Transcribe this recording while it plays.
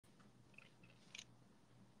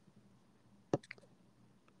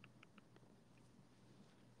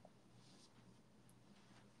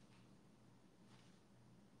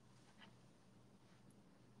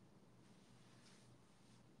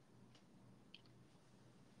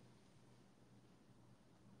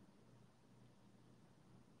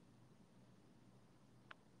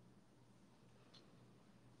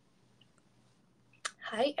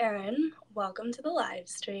Hi, Erin. Welcome to the live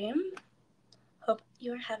stream. Hope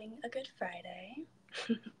you are having a good Friday.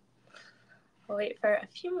 We'll wait for a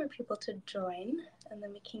few more people to join, and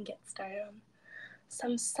then we can get started on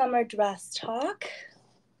some summer dress talk.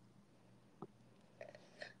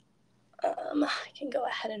 I can go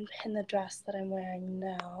ahead and pin the dress that I'm wearing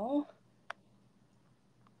now.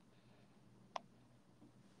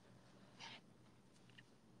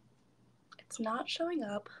 It's not showing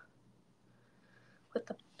up with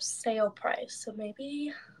the sale price, so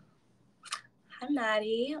maybe... Hi,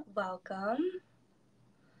 Maddie. Welcome.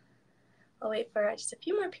 I'll wait for just a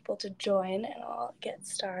few more people to join, and I'll get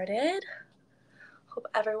started. Hope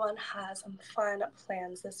everyone has some fun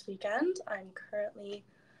plans this weekend. I'm currently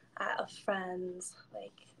at a friend's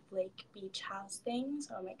lake beach house thing,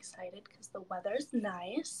 so I'm excited because the weather's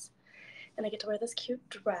nice and I get to wear this cute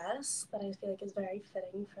dress that I feel like is very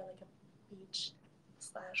fitting for like a beach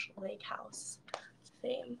 / lake house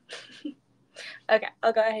theme. Okay,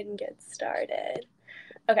 I'll go ahead and get started.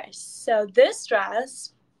 Okay, so this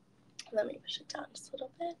dress, let me push it down just a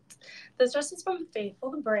little bit. This dress is from Faithful,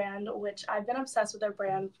 the brand, which I've been obsessed with their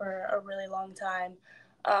brand for a really long time.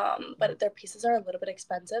 But their pieces are a little bit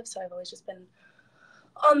expensive, so I've always just been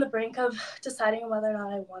on the brink of deciding whether or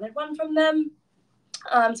not I wanted one from them.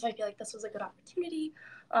 So I feel like this was a good opportunity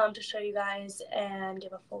to show you guys and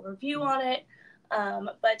give a full review on it.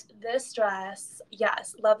 But this dress,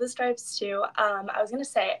 yes, love the stripes too. I was gonna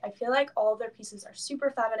say, I feel like all of their pieces are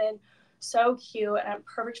super feminine, so cute, and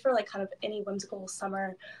perfect for like kind of any whimsical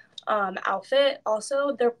summer outfit.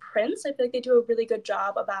 Also, their prints, I feel like they do a really good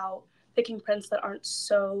job about picking prints that aren't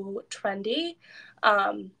so trendy.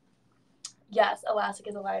 Yes, elastic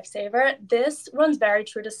is a lifesaver. This runs very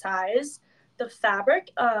true to size. The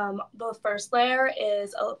fabric, the first layer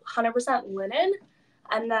is 100% linen,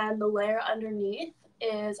 and then the layer underneath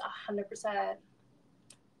is 100%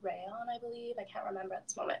 rayon, I believe. I can't remember at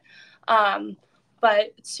this moment.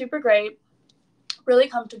 But it's super great, really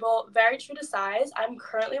comfortable, very true to size. I'm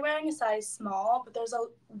currently wearing a size small, but there's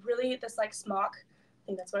this like smock, I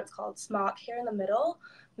think that's what it's called, smock here in the middle,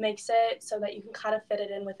 makes it so that you can kind of fit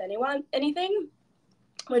it in with anything,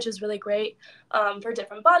 which is really great for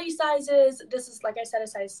different body sizes. This is, like I said, a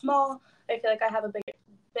size small. I feel like I have a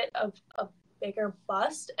bit of a bigger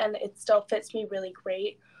bust, and it still fits me really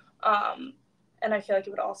great. And I feel like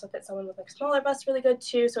it would also fit someone with like smaller bust really good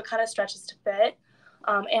too, so it kind of stretches to fit.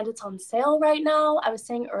 And it's on sale right now. I was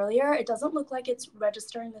saying earlier, it doesn't look like it's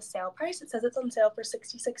registering the sale price. It says it's on sale for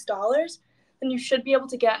 $66. Then you should be able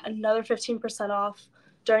to get another 15% off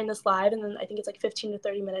during this live, and then I think it's like 15 to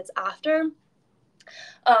 30 minutes after,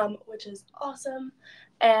 which is awesome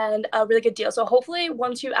and a really good deal. So hopefully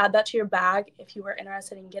once you add that to your bag, if you were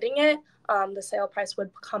interested in getting it, the sale price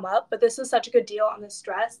would come up. But this is such a good deal on this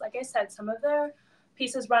dress. Like I said, some of their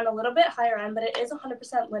pieces run a little bit higher end, but it is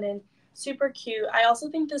 100% linen. Super cute. I also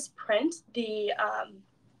think this print, the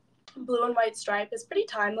blue and white stripe, is pretty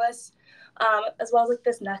timeless, as well as like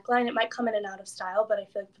this neckline. It might come in and out of style, but I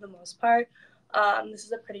feel like for the most part, this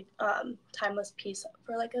is a pretty timeless piece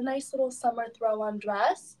for like a nice little summer throw-on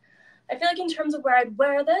dress. I feel like in terms of where I'd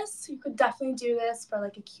wear this, you could definitely do this for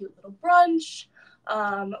like a cute little brunch,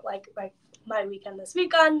 like my weekend this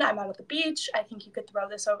weekend. I'm out at the beach. I think you could throw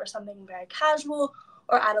this over something very casual,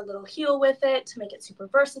 or add a little heel with it to make it super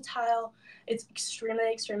versatile. It's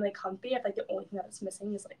extremely, extremely comfy. I feel like the only thing that's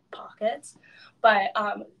missing is like pockets, but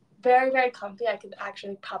very, very comfy. I could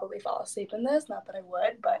actually probably fall asleep in this. Not that I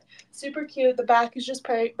would, but super cute. The back is just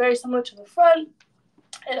very, very similar to the front.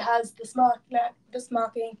 It has the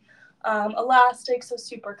smocking elastic, so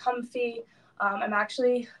super comfy. I'm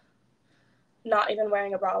actually not even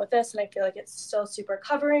wearing a bra with this, and I feel like it's still super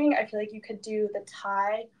covering. I feel like you could do the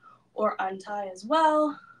tie or untie as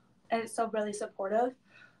well, and it's still really supportive,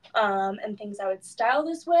 and things I would style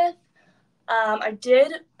this with. I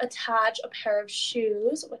did attach a pair of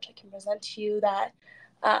shoes, which I can present to you that,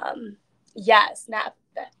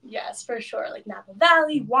 yes, for sure, like Napa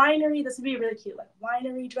Valley, winery. This would be a really cute, like,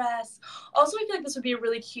 winery dress. Also, I feel like this would be a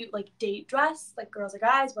really cute, like, date dress, like girls or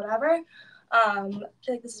guys, whatever. I feel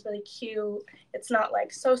like this is really cute. It's not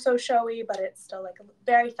like so showy, but it's still like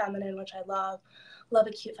very feminine, which I love. Love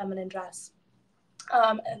a cute feminine dress.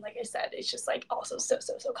 And like I said, it's just like also so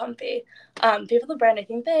comfy. Faithful the brand, I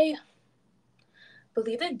think they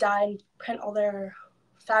believe they dye and print all their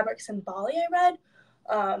fabrics in Bali, I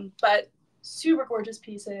read. But super gorgeous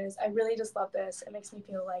pieces. I really just love this. It makes me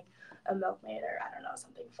feel like a milkmaid, or I don't know,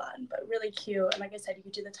 something fun, but really cute. And like I said, you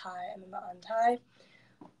could do the tie and then the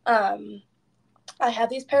untie. I have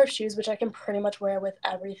these pair of shoes, which I can pretty much wear with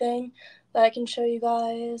everything that I can show you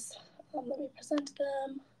guys. Let me present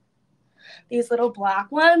them. these little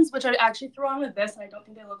black ones, which I actually threw on with this, and I don't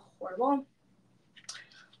think they look horrible.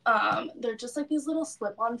 They're just like these little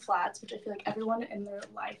slip-on flats, which I feel like everyone in their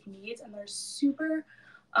life needs, and they're super,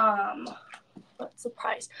 what's the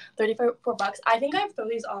price? $34. I think I throw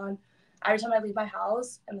these on every time I leave my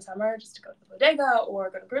house in the summer just to go to the bodega or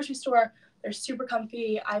go to the grocery store. They're super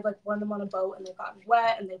comfy. I've like worn them on a boat and they've gotten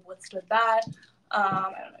wet and they've withstood that. I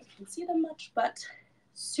don't know if you can see them much, but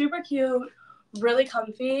super cute, really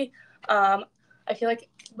comfy. I feel like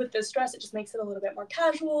with this dress, it just makes it a little bit more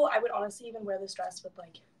casual. I would honestly even wear this dress with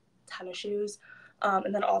like tennis shoes.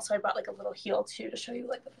 And then also I brought like a little heel too to show you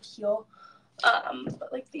like the heel. But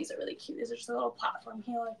like these are really cute. These are just a little platform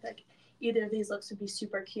heel. I think either of these looks would be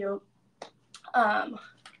super cute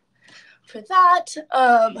for that.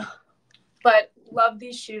 But love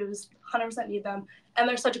these shoes, 100% need them, and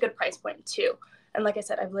they're such a good price point too. And like I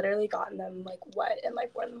said, I've literally gotten them like wet and like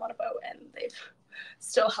worn them on a boat, and they've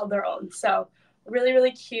still held their own. So really,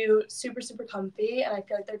 really cute, super, super comfy, and I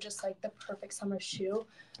feel like they're just like the perfect summer shoe,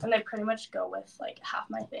 and they pretty much go with like half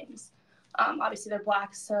my things. Obviously they're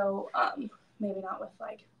black, so maybe not with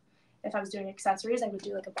like, if I was doing accessories, I would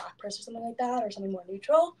do like a black purse or something like that, or something more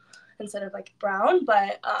neutral instead of like brown.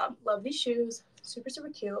 But love these shoes, super, super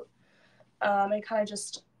cute. And kind of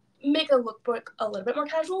just make a lookbook a little bit more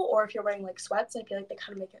casual, or if you're wearing like sweats, I feel like they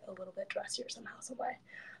kind of make it a little bit dressier somehow, some way.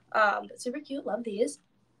 But super cute, love these.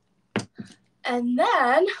 And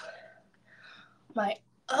then my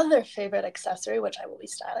other favorite accessory, which I will be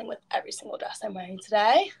styling with every single dress I'm wearing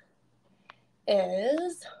today,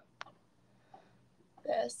 is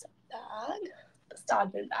this bag, the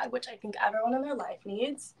Stodman bag, which I think everyone in their life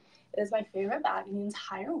needs. It is my favorite bag in the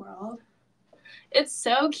entire world. It's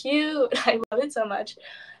so cute. I love it so much.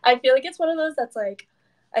 I feel like it's one of those that's like,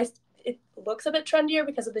 it looks a bit trendier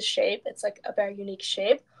because of the shape. It's like a very unique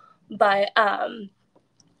shape, but at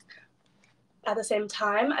the same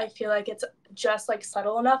time, I feel like it's just like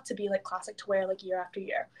subtle enough to be like classic to wear like year after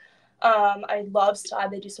year. I love Stod.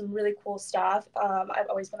 They do some really cool stuff. I've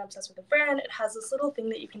always been obsessed with the brand. It has this little thing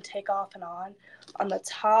that you can take off and on the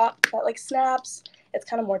top that like snaps. It's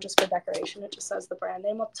kind of more just for decoration. It just says the brand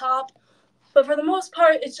name up top. But for the most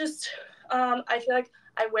part, it's just, I feel like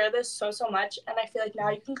I wear this so much, and I feel like now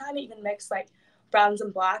you can kind of even mix like browns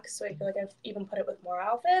and blacks, so I feel like I've even put it with more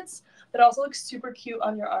outfits. But it also looks super cute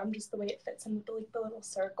on your arm, just the way it fits in like the little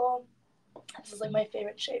circle. This is like my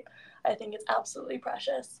favorite shape. I think it's absolutely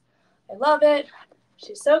precious. I love it.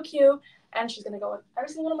 She's so cute, and she's going to go with every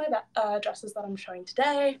single one of my dresses that I'm showing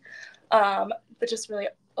today. But just really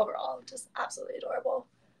overall, just absolutely adorable.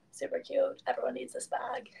 Super cute. Everyone needs this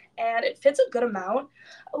bag, and it fits a good amount.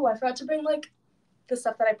 Oh, I forgot to bring like the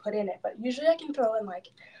stuff that I put in it, but usually I can throw in like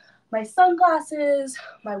my sunglasses,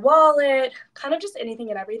 my wallet, kind of just anything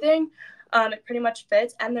and everything. It pretty much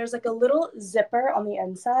fits, and there's like a little zipper on the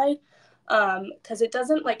inside because it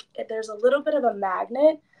doesn't like there's a little bit of a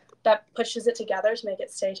magnet that pushes it together to make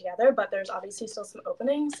it stay together, but there's obviously still some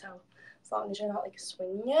openings, so as long as you're not like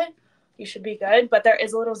swinging it, you should be good. But there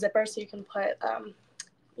is a little zipper so you can put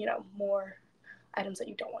you know, more items that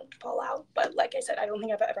you don't want to fall out. But like I said, I don't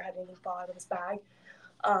think I've ever had anything fall out of this bag.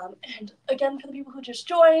 And again, for the people who just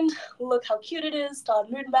joined, look how cute it is. Stod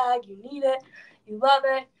Mood bag. You need it. You love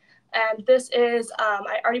it. And this is,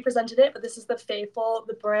 I already presented it, but this is the Faithful,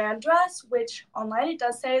 the brand dress, which online it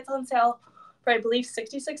does say it's on sale for, I believe,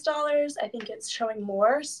 $66. I think it's showing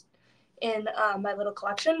more in my little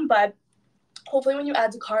collection, but hopefully when you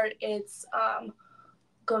add to cart, it's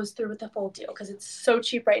goes through with the full deal because it's so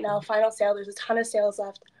cheap right now. Final sale. There's a ton of sales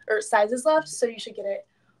left or sizes left, so you should get it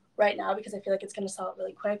right now because I feel like it's going to sell it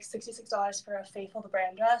really quick. $66 for a Faithful the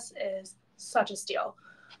brand dress is such a steal.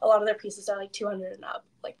 A lot of their pieces are like $200 and up.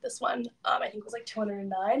 Like this one, I think was like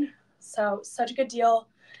 $209. So such a good deal.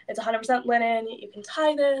 It's 100% linen. You can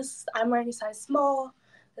tie this. I'm wearing a size small.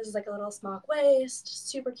 This is like a little smock waist.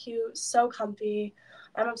 Super cute. So comfy.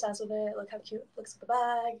 I'm obsessed with it. Look how cute it looks with the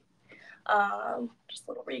bag. Just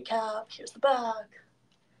a little recap. Here's the bag.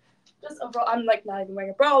 Just overall, I'm like not even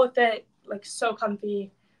wearing a bra with it. Like so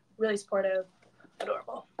comfy, really supportive,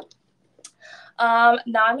 adorable. Now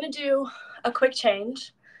I'm gonna do a quick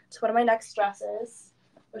change to one of my next dresses.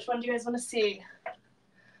 Which one do you guys want to see?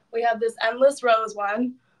 We have this Endless Rose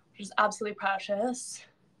one, which is absolutely precious.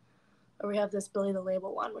 Or we have this Billy the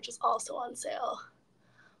Label one, which is also on sale.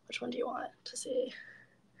 Which one do you want to see?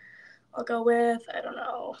 I'll go with, I don't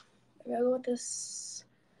know. Maybe I'll go with this.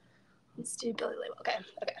 Let's do Billy Label. Okay.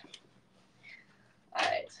 All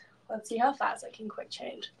right. Let's see how fast I can quick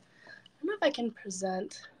change. I don't know if I can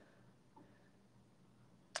present.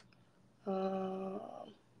 Let's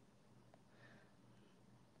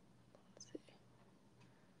see.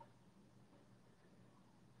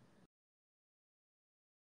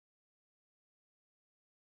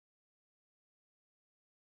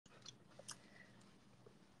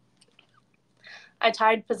 I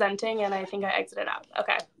tried presenting and I think I exited out.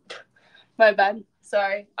 Okay. My bad.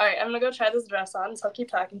 Sorry. All right, I'm going to go try this dress on, so I'll keep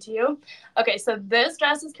talking to you. Okay, so this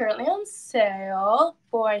dress is currently on sale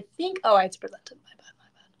for, I think, oh, it's presented. My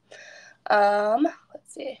bad.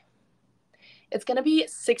 Let's see. It's going to be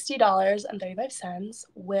 $60.35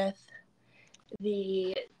 with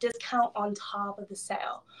the discount on top of the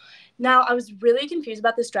sale. Now, I was really confused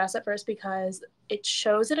about this dress at first because it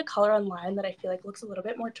shows it a color online that I feel like looks a little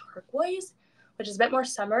bit more turquoise, which is a bit more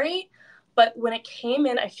summery. But when it came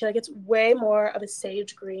in, I feel like it's way more of a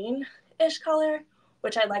sage green-ish color,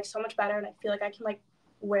 which I like so much better, and I feel like I can like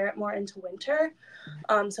wear it more into winter.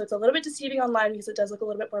 So it's a little bit deceiving online because it does look a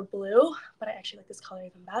little bit more blue, but I actually like this color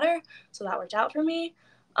even better, so that worked out for me.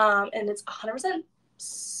 And it's 100%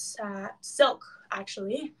 silk,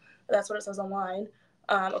 actually. That's what it says online.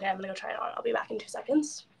 Okay, I'm gonna go try it on. I'll be back in 2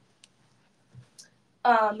 seconds.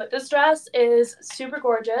 But this dress is super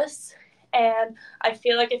gorgeous, and I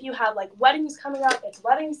feel like if you have like weddings coming up, it's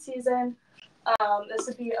wedding season, this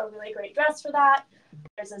would be a really great dress for that.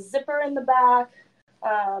 There's a zipper in the back.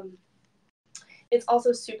 It's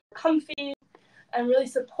also super comfy and really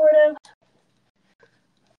supportive.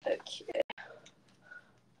 Okay,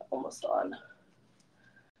 almost on.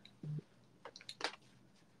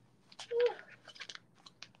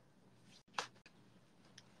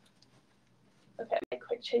 Okay, my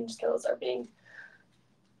quick change skills are being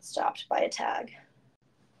stopped by a tag.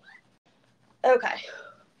 Okay,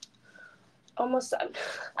 almost done.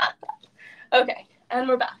 Okay, and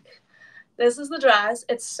we're back. This is the dress.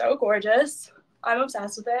 It's so gorgeous. I'm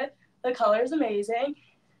obsessed with it. The color is amazing.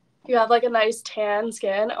 You have like a nice tan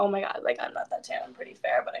skin. Oh my god, like I'm not that tan, I'm pretty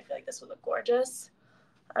fair, but I feel like this would look gorgeous.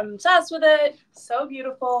 I'm obsessed with it. So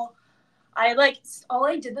beautiful. All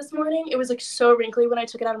I did this morning, it was like so wrinkly when I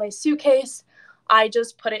took it out of my suitcase. I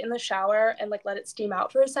just put it in the shower and like let it steam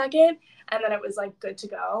out for a second, and then it was like good to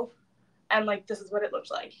go. And like this is what it looked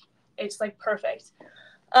like. It's like perfect.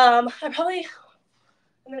 And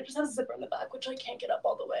then it just has a zipper in the back, which I can't get up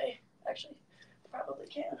all the way. Actually, probably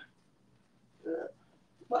can.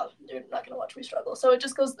 Well, you're not gonna watch me struggle. So it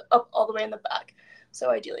just goes up all the way in the back. So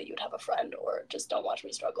ideally you'd have a friend or just don't watch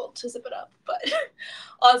me struggle to zip it up. But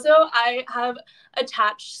also I have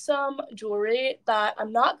attached some jewelry that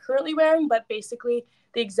I'm not currently wearing, but basically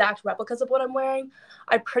the exact replicas of what I'm wearing.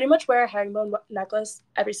 I pretty much wear a herringbone necklace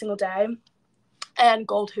every single day and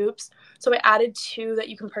gold hoops. So I added 2 that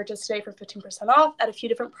you can purchase today for 15% off at a few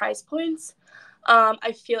different price points.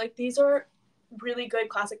 I feel like these are really good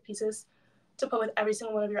classic pieces to put with every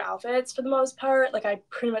single one of your outfits for the most part. Like I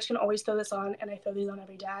pretty much can always throw this on, and I throw these on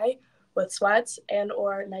every day with sweats and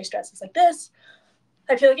or nice dresses like this.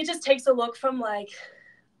 I feel like it just takes a look from like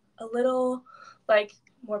a little like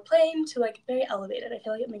more plain to like very elevated. I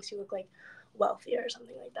feel like it makes you look like wealthy or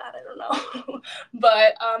something like that. I don't know.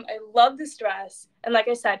 But I love this dress, and like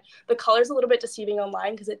I said, the color's a little bit deceiving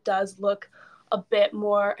online because it does look a bit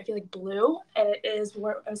more, I feel like, blue, and it is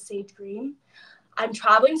more of sage green. I'm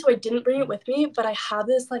traveling, so I didn't bring it with me, but I have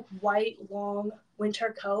this like white long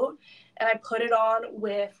winter coat, and I put it on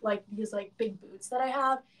with like these like big boots that I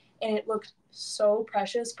have, and it looked so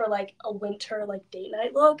precious for like a winter like date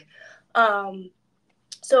night look.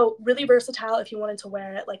 So really versatile if you wanted to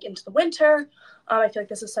wear it like into the winter. I feel like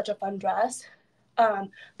this is such a fun dress.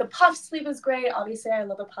 The puff sleeve is great. Obviously, I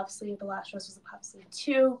love a puff sleeve. The last dress was a puff sleeve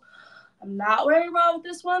too. I'm not wearing a bra with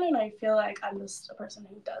this one, and I feel like I'm just a person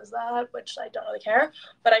who does that, which I don't really care.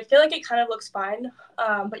 But I feel like it kind of looks fine.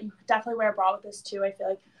 But you could definitely wear a bra with this too. I feel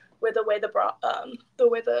like with the way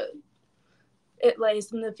it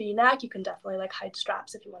lays in the V-neck, you can definitely like hide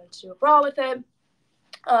straps if you wanted to do a bra with it.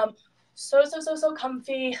 So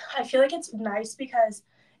comfy. I feel like it's nice because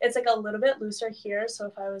it's like a little bit looser here. So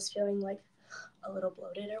if I was feeling like a little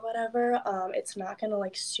bloated or whatever, it's not gonna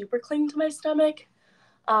like super cling to my stomach.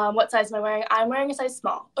 What size am I wearing? I'm wearing a size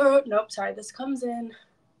small. Oh, nope, sorry. This comes in,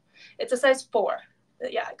 it's a size 4.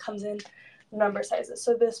 Yeah, it comes in number sizes.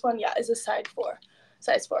 So this one, yeah, is a size 4,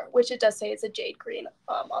 which it does say it's a jade green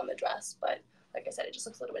on the dress. But like I said, it just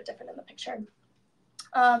looks a little bit different in the picture.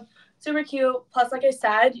 Super cute. Plus, like I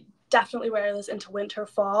said, definitely wear this into winter,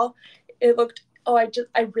 fall. It looked, I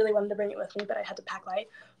really wanted to bring it with me, but I had to pack light.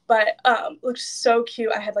 But looked so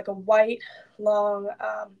cute. I had like a white long,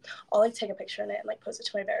 I'll like take a picture in it and like post it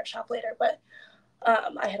to my Verishop later. But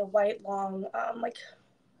I had a white long, like,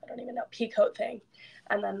 I don't even know, pea coat thing.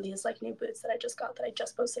 And then these like new boots that I just got that I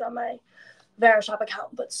just posted on my Verishop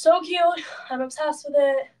account. But so cute. I'm obsessed with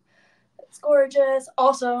it. It's gorgeous.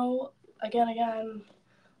 Also, again,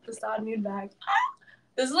 the Sad Mood bag.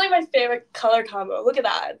 This is like my favorite color combo. Look at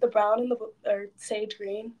that. The brown and the sage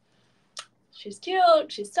green. She's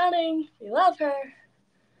cute. She's stunning. We love her.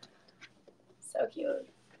 So cute.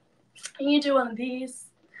 And you do one of these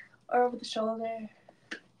or over the shoulder.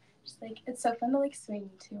 Just like, it's so fun to like swing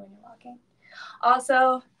too when you're walking.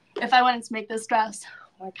 Also, if I wanted to make this dress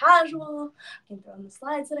more casual, I can throw in the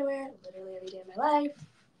slides that I wear literally every day of my life.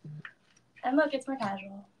 And look, it's more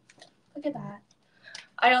casual. Look at that.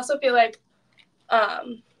 I also feel like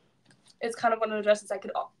it's kind of one of the dresses I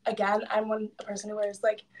could, again, I'm a person who wears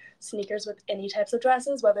like sneakers with any types of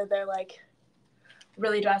dresses, whether they're like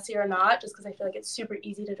really dressy or not, just because I feel like it's super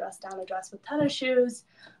easy to dress down a dress with tennis shoes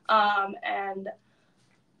and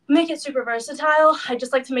make it super versatile. I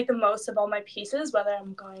just like to make the most of all my pieces, whether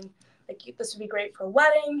I'm going, like, this would be great for a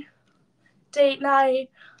wedding, date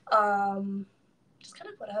night, just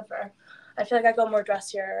kind of whatever. I feel like I go more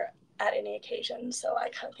dressier at any occasion, so I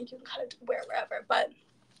kind of think you can kind of wear wherever. But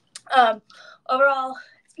overall,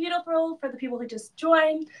 it's beautiful for the people who just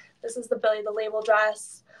joined. This is the Billy the Label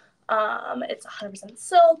dress. It's 100%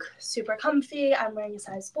 silk, super comfy. I'm wearing a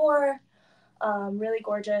size 4, really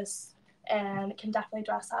gorgeous, and can definitely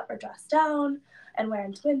dress up or dress down and wear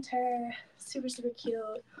into winter. Super, super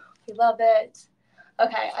cute. We love it.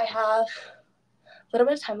 Okay, I have a little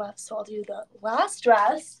bit of time left, so I'll do the last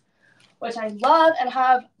dress, which I love and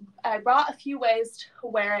I brought a few ways to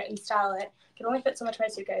wear it and style it. It can only fit so much in my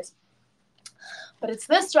suitcase. But it's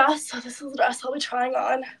this dress, so this is the dress I'll be trying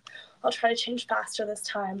on. I'll try to change faster this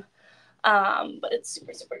time. But it's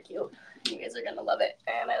super, super cute. You guys are gonna love it,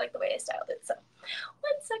 and I like the way I styled it. So,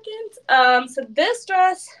 1 second. So this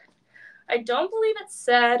dress, I don't believe it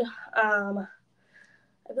said.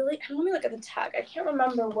 Let me look at the tag. I can't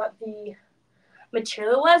remember what the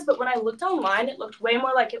material was, but when I looked online, it looked way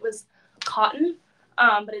more like it was cotton.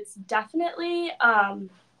 But it's definitely a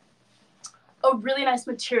really nice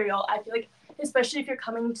material. I feel like, especially if you're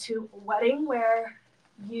coming to a wedding where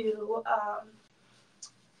you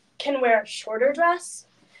can wear a shorter dress.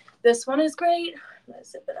 This one is great. I'm gonna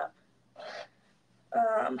zip it up.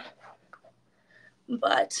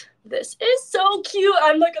 But this is so cute.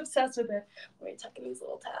 I'm like obsessed with it. Let me tuck in these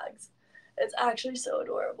little tags. It's actually so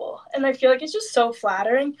adorable. And I feel like it's just so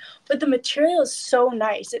flattering, but the material is so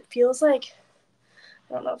nice. It feels like,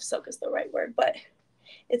 I don't know if silk is the right word, but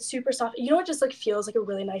it's super soft. You know, it just like feels like a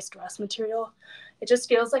really nice dress material. It just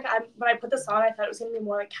feels like when I put this on, I thought it was going to be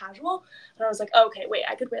more like casual. And I was like, oh, okay, wait,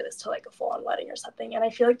 I could wear this to like a full-on wedding or something. And I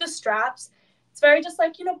feel like the straps, it's very just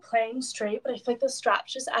like, you know, plain straight, but I feel like the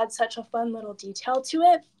straps just add such a fun little detail to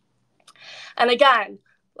it. And again,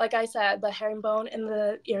 like I said, the herringbone and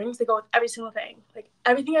the earrings, they go with every single thing. Like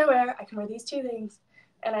everything I wear, I can wear these 2 things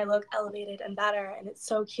and I look elevated and better, and it's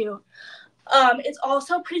so cute. It's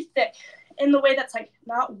also pretty thick in the way that's like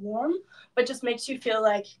not warm, but just makes you feel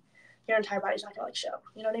like your entire body's not gonna like show.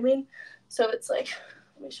 You know what I mean? So it's like,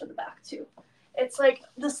 let me show the back too. It's like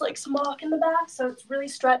this like smock in the back, so it's really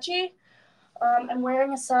stretchy. I'm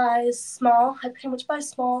wearing a size small. I pretty much buy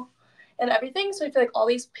small and everything, so I feel like all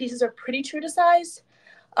these pieces are pretty true to size.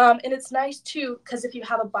 And it's nice too, because if you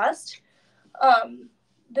have a bust,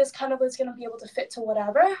 this kind of is gonna be able to fit to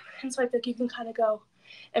whatever, and so I think you can kind of go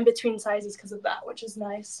in between sizes because of that, which is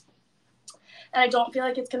nice. And I don't feel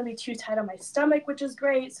like it's going to be too tight on my stomach, which is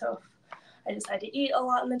great. So if I decide to eat a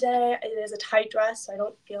lot in the day, it is a tight dress, so I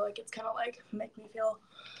don't feel like it's going to like make me feel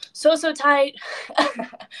so tight.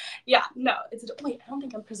 Yeah, no, wait, I don't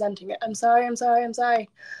think I'm presenting it. I'm sorry. And this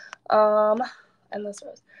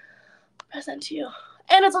was present to you.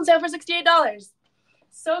 And it's on sale for $68.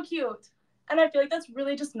 So cute. And I feel like that's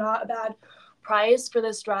really just not a bad price for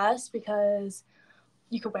this dress, because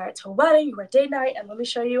you could wear it to a wedding, you wear date night, and let me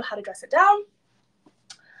show you how to dress it down.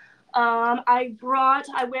 I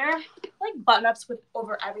wear like button-ups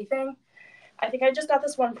over everything. I think I just got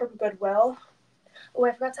this one from Goodwill. Oh,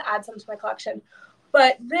 I forgot to add some to my collection.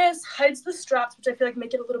 But this hides the straps, which I feel like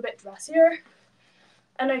make it a little bit dressier.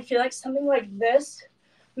 And I feel like something like this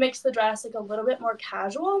makes the dress like a little bit more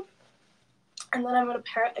casual. And then I'm going to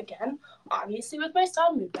pair it again, obviously, with my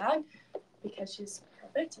Style Mood bag, because she's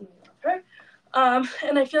perfect and I love her.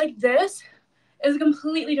 And I feel like this is a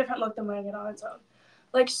completely different look than wearing it on its own.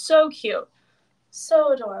 Like, so cute,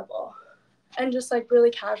 so adorable, and just like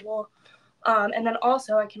really casual. And then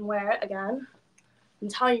also I can wear it again and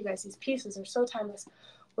tell you guys these pieces are so timeless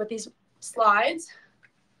with these slides.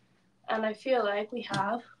 And I feel like we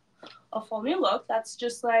have a full new look that's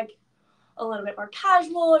just like a little bit more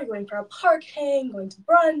casual. You're going for a park hang, going to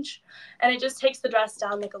brunch, and it just takes the dress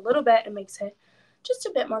down like a little bit and makes it just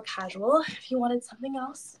a bit more casual if you wanted something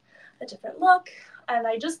else, a different look. And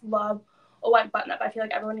I just love a white button-up. I feel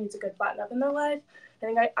like everyone needs a good button-up in their life. I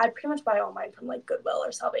think I pretty much buy all mine from like Goodwill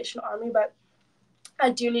or Salvation Army, but I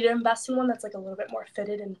do need to invest in one that's like a little bit more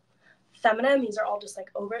fitted and feminine. These are all just like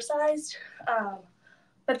oversized.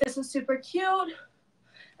 But this is super cute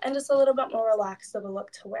and just a little bit more relaxed of a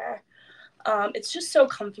look to wear. It's just so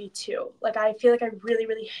comfy too. Like I feel like I really,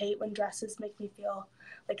 really hate when dresses make me feel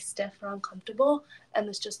like stiff or uncomfortable, and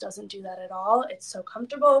this just doesn't do that at all. It's so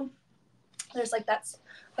comfortable. There's like that's,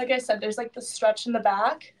 like I said, there's like the stretch in the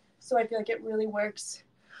back, so I feel like it really works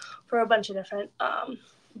for a bunch of different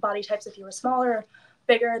body types if you were smaller,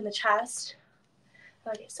 bigger in the chest.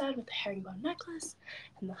 Like I said, with the herringbone necklace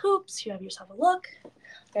and the hoops, you have yourself a look.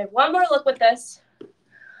 Okay, one more look with this.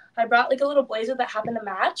 I brought like a little blazer that happened to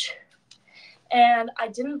match. And I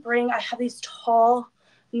have these tall,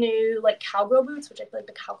 new, like, cowgirl boots, which I feel like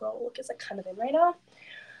the cowgirl look is, like, kind of in right now.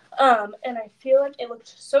 And I feel like it looked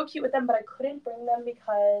so cute with them, but I couldn't bring them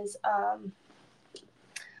because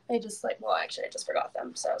I just, like, well, actually, I just forgot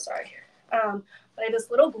them, so sorry. But I have this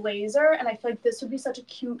little blazer, and I feel like this would be such a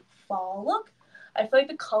cute fall look. I feel like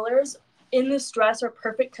the colors in this dress are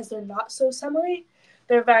perfect because they're not so summery.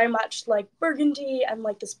 They're very much, like, burgundy, and,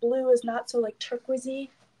 like, this blue is not so, like,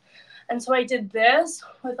 turquoisey. And so I did this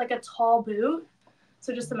with like a tall boot.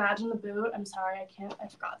 So just imagine the boot. I'm sorry, I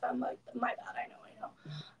forgot them. Like, my bad, I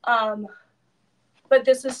know. But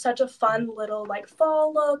this is such a fun little like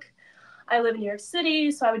fall look. I live in New York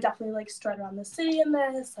City, so I would definitely like strut around the city in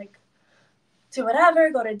this, like do whatever,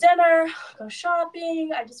 go to dinner, go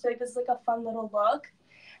shopping. I just feel like this is like a fun little look.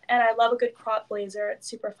 And I love a good crop blazer. It's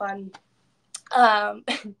super fun.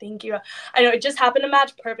 Thank you. I know it just happened to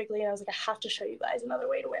match perfectly, and I was like, I have to show you guys another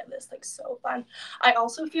way to wear this. Like, so fun. I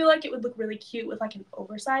also feel like it would look really cute with like an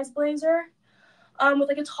oversized blazer, with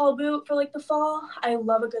like a tall boot for like the fall. I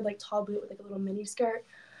love a good like tall boot with like a little mini skirt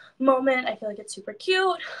moment. I feel like it's super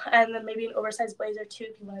cute, and then maybe an oversized blazer too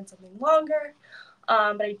if you wanted something longer.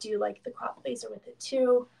 But I do like the crop blazer with it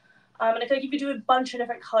too. And I feel like you could do a bunch of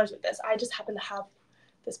different colors with this. I just happen to have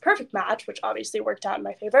this perfect match, which obviously worked out in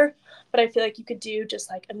my favor, but I feel like you could do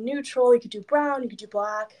just like a neutral, you could do brown, you could do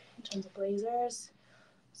black in terms of blazers.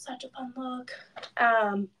 Such a fun look.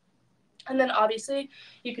 And then obviously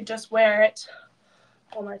you could just wear it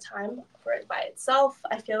one more time for it by itself.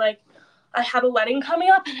 I feel like I have a wedding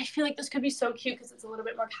coming up, and I feel like this could be so cute because it's a little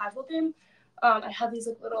bit more casual theme. I have these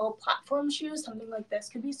like little platform shoes. Something like this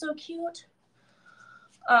could be so cute.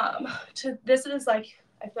 This is like,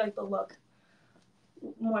 I feel like the look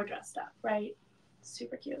more dressed up, right?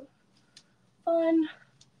 Super cute. Fun.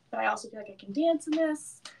 But I also feel like I can dance in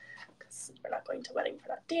this because we're not going to a wedding for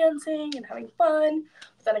not dancing and having fun.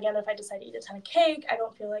 But then again, if I decide to eat a ton of cake, I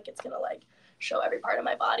don't feel like it's going to like show every part of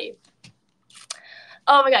my body.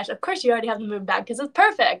 Oh my gosh, of course you already have the move bag because it's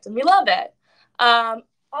perfect and we love it.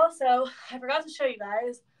 Also, I forgot to show you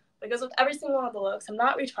guys, because with every single one of the looks, I'm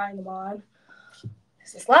not retrying them on.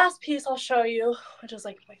 This last piece I'll show you, which is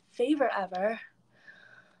like my favorite ever.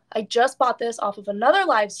 I just bought this off of another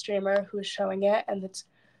live streamer who was showing it, and it's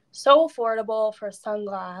so affordable for a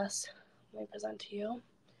sunglass. Let me present to you.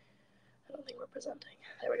 I don't think we're presenting.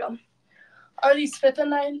 There we go. Are these 5th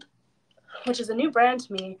and 9th, which is a new brand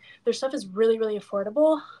to me. Their stuff is really, really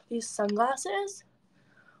affordable. These sunglasses,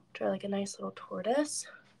 which are like a nice little tortoise.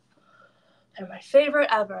 They're my favorite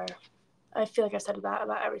ever. I feel like I said that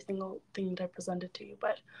about every single thing that I presented to you,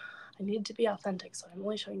 but I need to be authentic, so I'm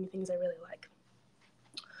only showing you things I really like.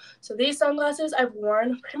 So these sunglasses I've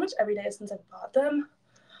worn pretty much every day since I've bought them.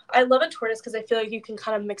 I love a tortoise because I feel like you can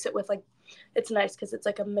kind of mix it with like, it's nice because it's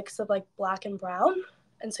like a mix of like black and brown,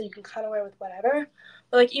 and so you can kind of wear with whatever.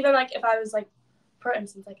 But like even like if I was like, for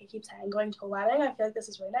instance, like I keep saying, going to a wedding, I feel like this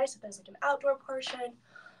is really nice if there's like an outdoor portion.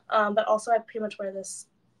 But also I pretty much wear this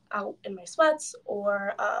out in my sweats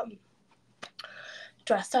or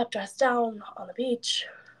dressed up, dressed down on the beach,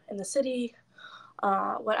 in the city,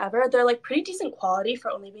 whatever. They're like pretty decent quality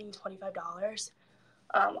for only being $25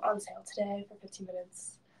 on sale today for 15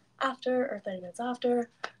 minutes after or 30 minutes after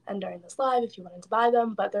and during this live if you wanted to buy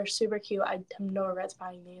them. But they're super cute. I have no regrets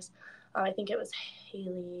buying these. I think it was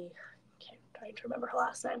Haley, I'm trying to remember her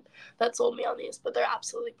last name, that sold me on these, but they're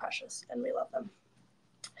absolutely precious and we love them.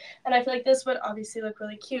 And I feel like this would obviously look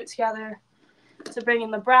really cute together to bring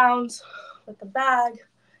in the browns with the bag.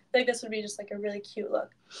 I think this would be just like a really cute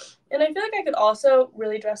look. And I feel like I could also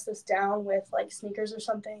really dress this down with like sneakers or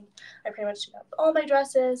something. I pretty much do that with all my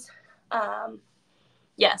dresses.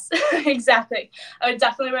 Yes, exactly. I would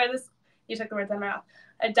definitely wear this. You took the words out of my mouth.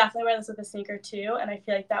 I'd definitely wear this with a sneaker too, and I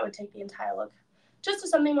feel like that would take the entire look just to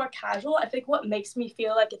something more casual. I think what makes me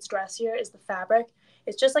feel like it's dressier is the fabric.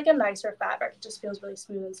 It's just like a nicer fabric. It just feels really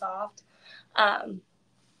smooth and soft.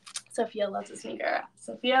 Sophia loves a sneaker.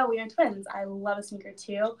 Sophia, we are twins. I love a sneaker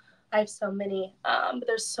too. I have so many, but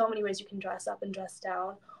there's so many ways you can dress up and dress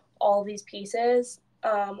down all these pieces,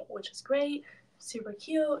 which is great, super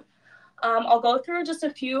cute. I'll go through just a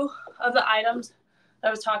few of the items that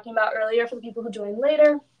I was talking about earlier for the people who joined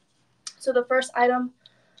later. So the first item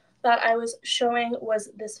that I was showing was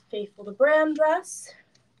this Faithful to Brand dress,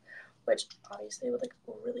 which obviously would look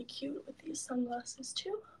really cute with these sunglasses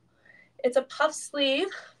too. It's a puff sleeve,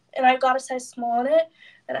 and I got a size small in it,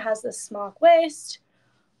 and it has this smock waist.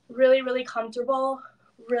 Really, really comfortable,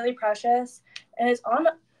 really precious, and it's on,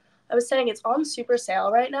 I was saying it's on super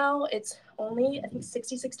sale right now. It's only, I think,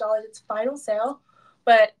 $66. It's final sale,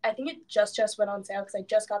 but I think it just went on sale because I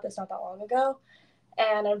just got this not that long ago,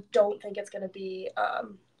 and I don't think it's going to be, I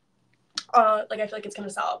feel like it's going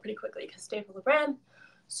to sell out pretty quickly because Faithful to Brand,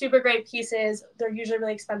 super great pieces. They're usually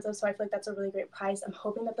really expensive, so I feel like that's a really great price. I'm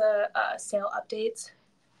hoping that the sale updates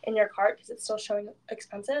in your cart because it's still showing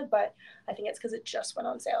expensive, but I think it's because it just went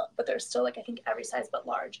on sale. But there's still, like, I think every size but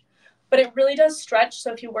large. But it really does stretch,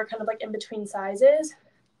 so if you wear kind of like in between sizes,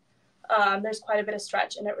 there's quite a bit of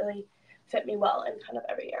stretch, and it really fit me well in kind of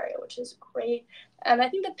every area, which is great. And I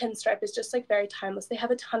think the pinstripe is just like very timeless. They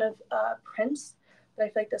have a ton of prints, but I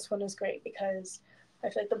feel like this one is great because I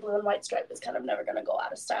feel like the blue and white stripe is kind of never going to go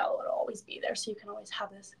out of style. It'll always be there, so you can always have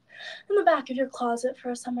this in the back of your closet for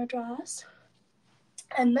a summer dress.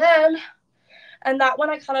 And that one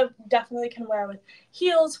I kind of definitely can wear with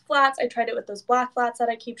heels, flats. I tried it with those black flats that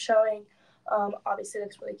I keep showing. Obviously it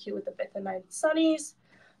looks really cute with the 5th and 9th sunnies.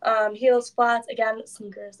 Heels, flats, again,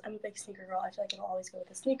 sneakers. I'm a big sneaker girl. I feel like it'll always go with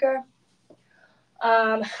a sneaker.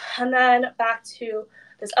 And then back to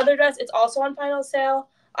this other dress. It's also on final sale.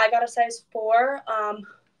 I got a size 4.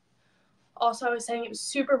 Also, I was saying it was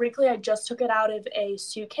super wrinkly. I just took it out of a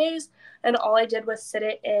suitcase, and all I did was sit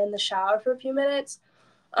it in the shower for a few minutes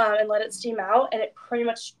and let it steam out, and it pretty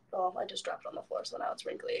much, well, I just dropped it on the floor, so now it's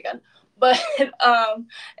wrinkly again. But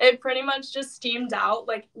it pretty much just steamed out,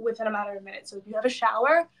 like, within a matter of minutes. So if you have a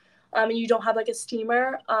shower and you don't have, like, a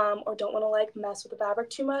steamer or don't want to, like, mess with the fabric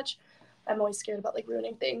too much, I'm always scared about, like,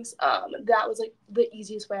 ruining things. That was, like, the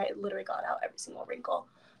easiest way. I literally got out every single wrinkle,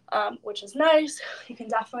 which is nice. You can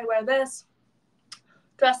definitely wear this.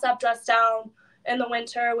 Dress up, dress down in the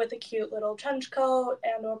winter with a cute little trench coat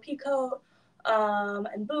and or pea coat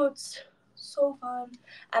and boots. So fun.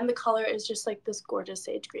 And the color is just like this gorgeous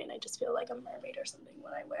sage green. I just feel like a mermaid or something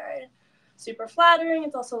when I wear it. Super flattering.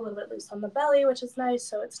 It's also a little bit loose on the belly, which is nice,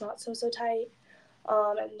 so it's not so tight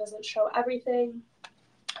and doesn't show everything.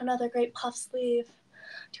 Another great puff sleeve.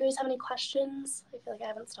 Do you guys have any questions? I feel like I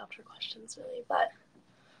haven't stopped for questions really, but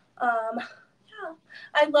yeah,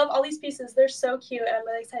 I love all these pieces. They're so cute, and I'm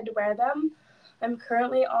really excited to wear them. I'm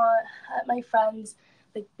currently at my friend's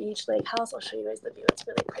beach lake house. I'll show you guys the view. It's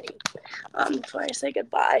really pretty before I say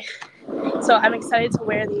goodbye. So I'm excited to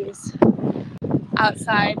wear these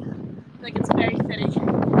outside. Like, it's very fitting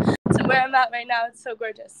to where I'm at right now. It's so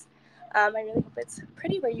gorgeous. I really hope it's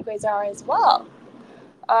pretty where you guys are as well.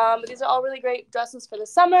 These are all really great dresses for the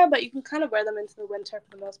summer, but you can kind of wear them into the winter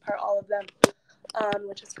for the most part, all of them,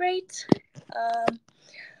 which is great.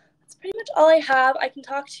 That's pretty much all I have. I can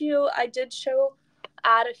talk to you. I did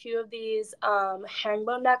add a few of these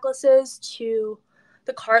herringbone necklaces to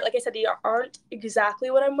the cart. Like I said, they aren't exactly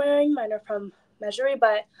what I'm wearing. Mine are from Measury,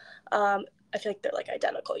 but I feel like they're like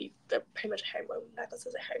identical. They're pretty much a herringbone necklace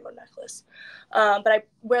is a herringbone necklace. But I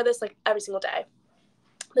wear this like every single day.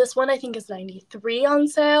 This one I think is $93 on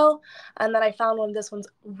sale, and then I found one. This one's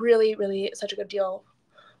really, really such a good deal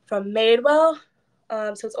from Madewell.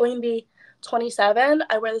 So it's only gonna be $27.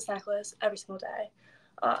 I wear this necklace every single day,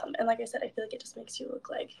 and like I said, I feel like it just makes you look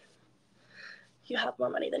like you have more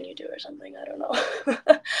money than you do or something. I don't know.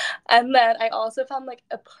 And then I also found like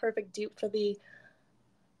a perfect dupe for the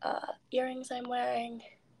earrings I'm wearing.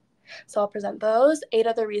 So I'll present those. 8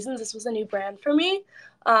 Other Reasons. This was a new brand for me.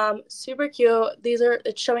 Super cute.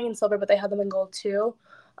 It's showing in silver, but they have them in gold too.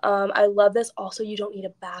 I love this. Also, you don't need a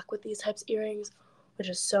back with these types of earrings, which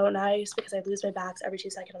is so nice because I lose my backs every 2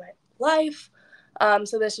 seconds of my life.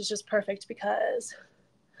 So this is just perfect because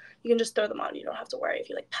you can just throw them on. You don't have to worry if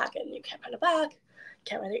you like pack it and you can't find a back,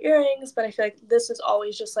 can't wear the earrings. But I feel like this is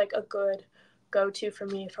always just like a good go-to for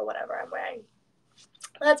me for whatever I'm wearing.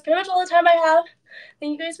 That's pretty much all the time I have.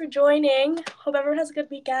 Thank you guys for joining. Hope everyone has a good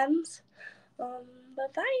weekend.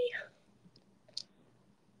 Bye-bye.